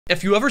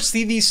If you ever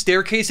see these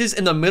staircases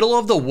in the middle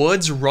of the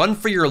woods, run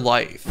for your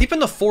life. Deep in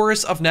the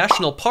forests of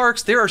national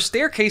parks, there are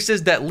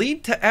staircases that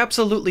lead to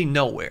absolutely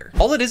nowhere.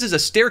 All it is a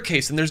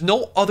staircase and there's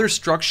no other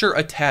structure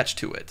attached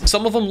to it.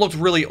 Some of them looked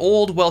really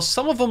old, while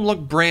some of them look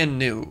brand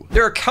new.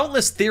 There are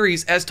countless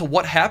theories as to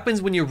what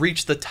happens when you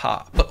reach the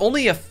top, but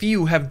only a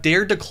few have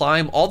dared to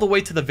climb all the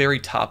way to the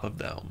very top of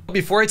them. But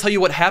before I tell you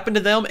what happened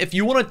to them, if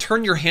you want to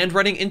turn your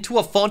handwriting into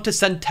a font to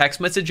send text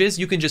messages,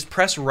 you can just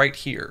press right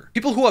here.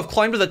 People who have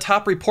climbed to the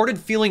top reported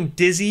feeling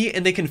dizzy,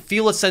 and they can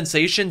feel a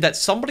sensation that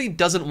somebody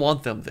doesn't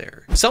want them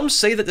there. Some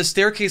say that the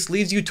staircase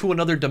leads you to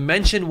another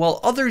dimension, while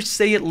others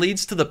say it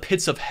leads to the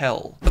pits of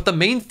hell. But the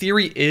main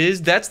theory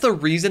is that's the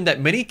reason that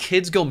many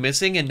kids go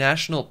missing in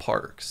national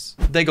parks.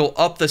 They go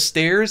up the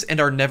stairs and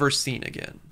are never seen again.